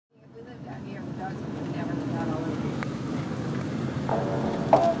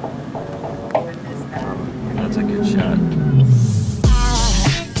That's a good shot.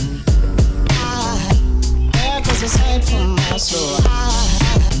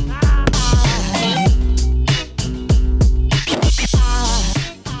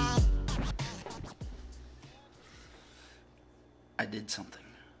 I did something.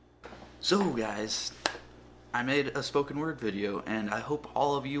 So guys, I made a spoken word video and I hope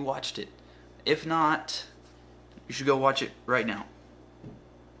all of you watched it. If not, you should go watch it right now.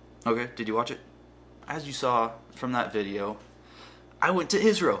 Okay, did you watch it? As you saw from that video, I went to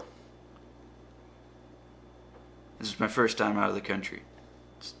Israel. This is my first time out of the country.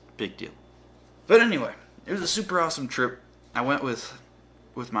 It's a big deal. But anyway, it was a super awesome trip. I went with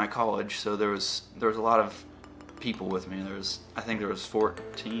my college, so there was a lot of people with me. I think there was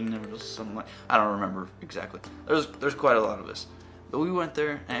 14. There was something like, I don't remember exactly. There's quite a lot of us. But we went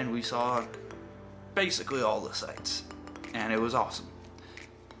there and we saw basically all the sights, and it was awesome.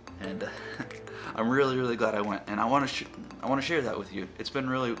 And I'm really glad I went, and I want to share that with you. It's been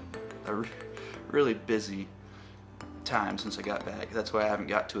a really busy time since I got back. That's why I haven't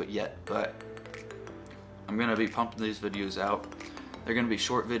got to it yet, but I'm gonna be pumping these videos out. They're gonna be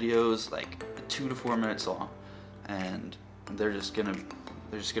short videos, like 2 to 4 minutes long, and they're just gonna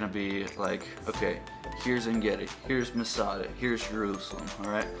be like, okay, here's En-Gedi, here's Masada, here's Jerusalem. All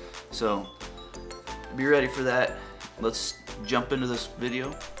right, so be ready for that. Let's jump into this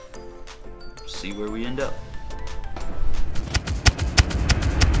video. See where we end up.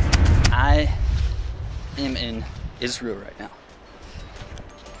 I am in Israel right now.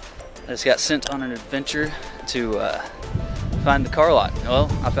 I just got sent on an adventure to find the car lot.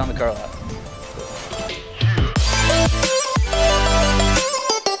 Well, I found the car lot.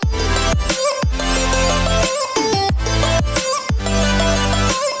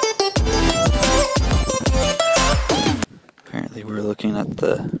 Apparently we're looking at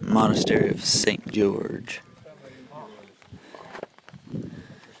the monastery of St. George.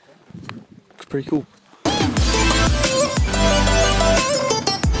 It's pretty cool.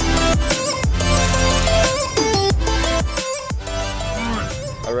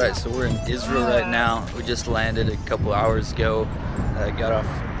 Alright, so we're in Israel right now. We just landed a couple hours ago. Got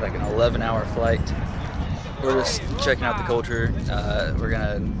off like an 11-hour flight. We're just checking out the culture. We're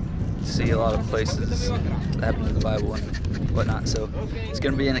gonna see a lot of places that happen in the Bible and whatnot, so it's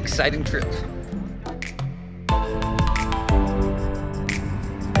gonna be an exciting trip.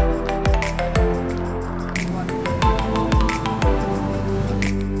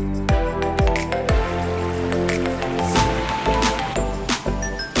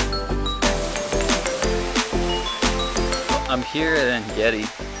 I'm here at En-Gedi.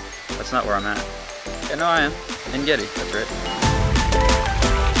 That's not where I'm at. Yeah, no, I am. En-Gedi, that's right.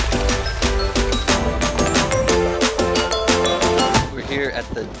 We're here at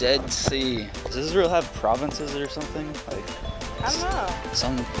the Dead Sea. Does Israel have provinces or something? Like, I don't know. It's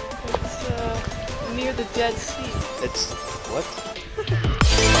near the Dead Sea. It's what?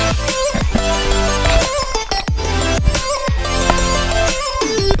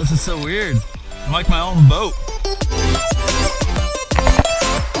 This is so weird. I'm like my own boat.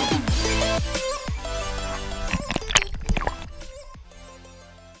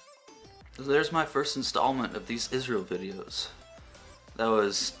 So there's my first installment of these Israel videos. That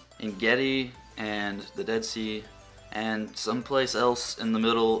was En-Gedi and the Dead Sea and someplace else in the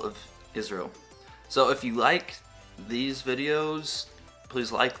middle of Israel. So if you like these videos,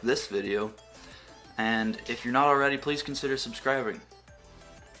 please like this video. And if you're not already, please consider subscribing.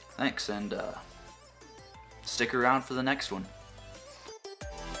 Thanks, and stick around for the next one.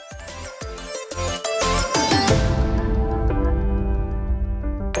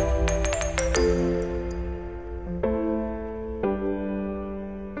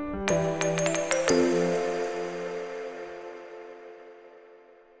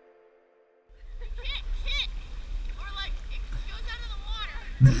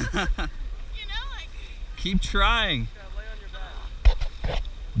 You know, like, keep trying. lay on your back.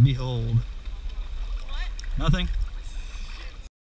 Behold. What? Nothing.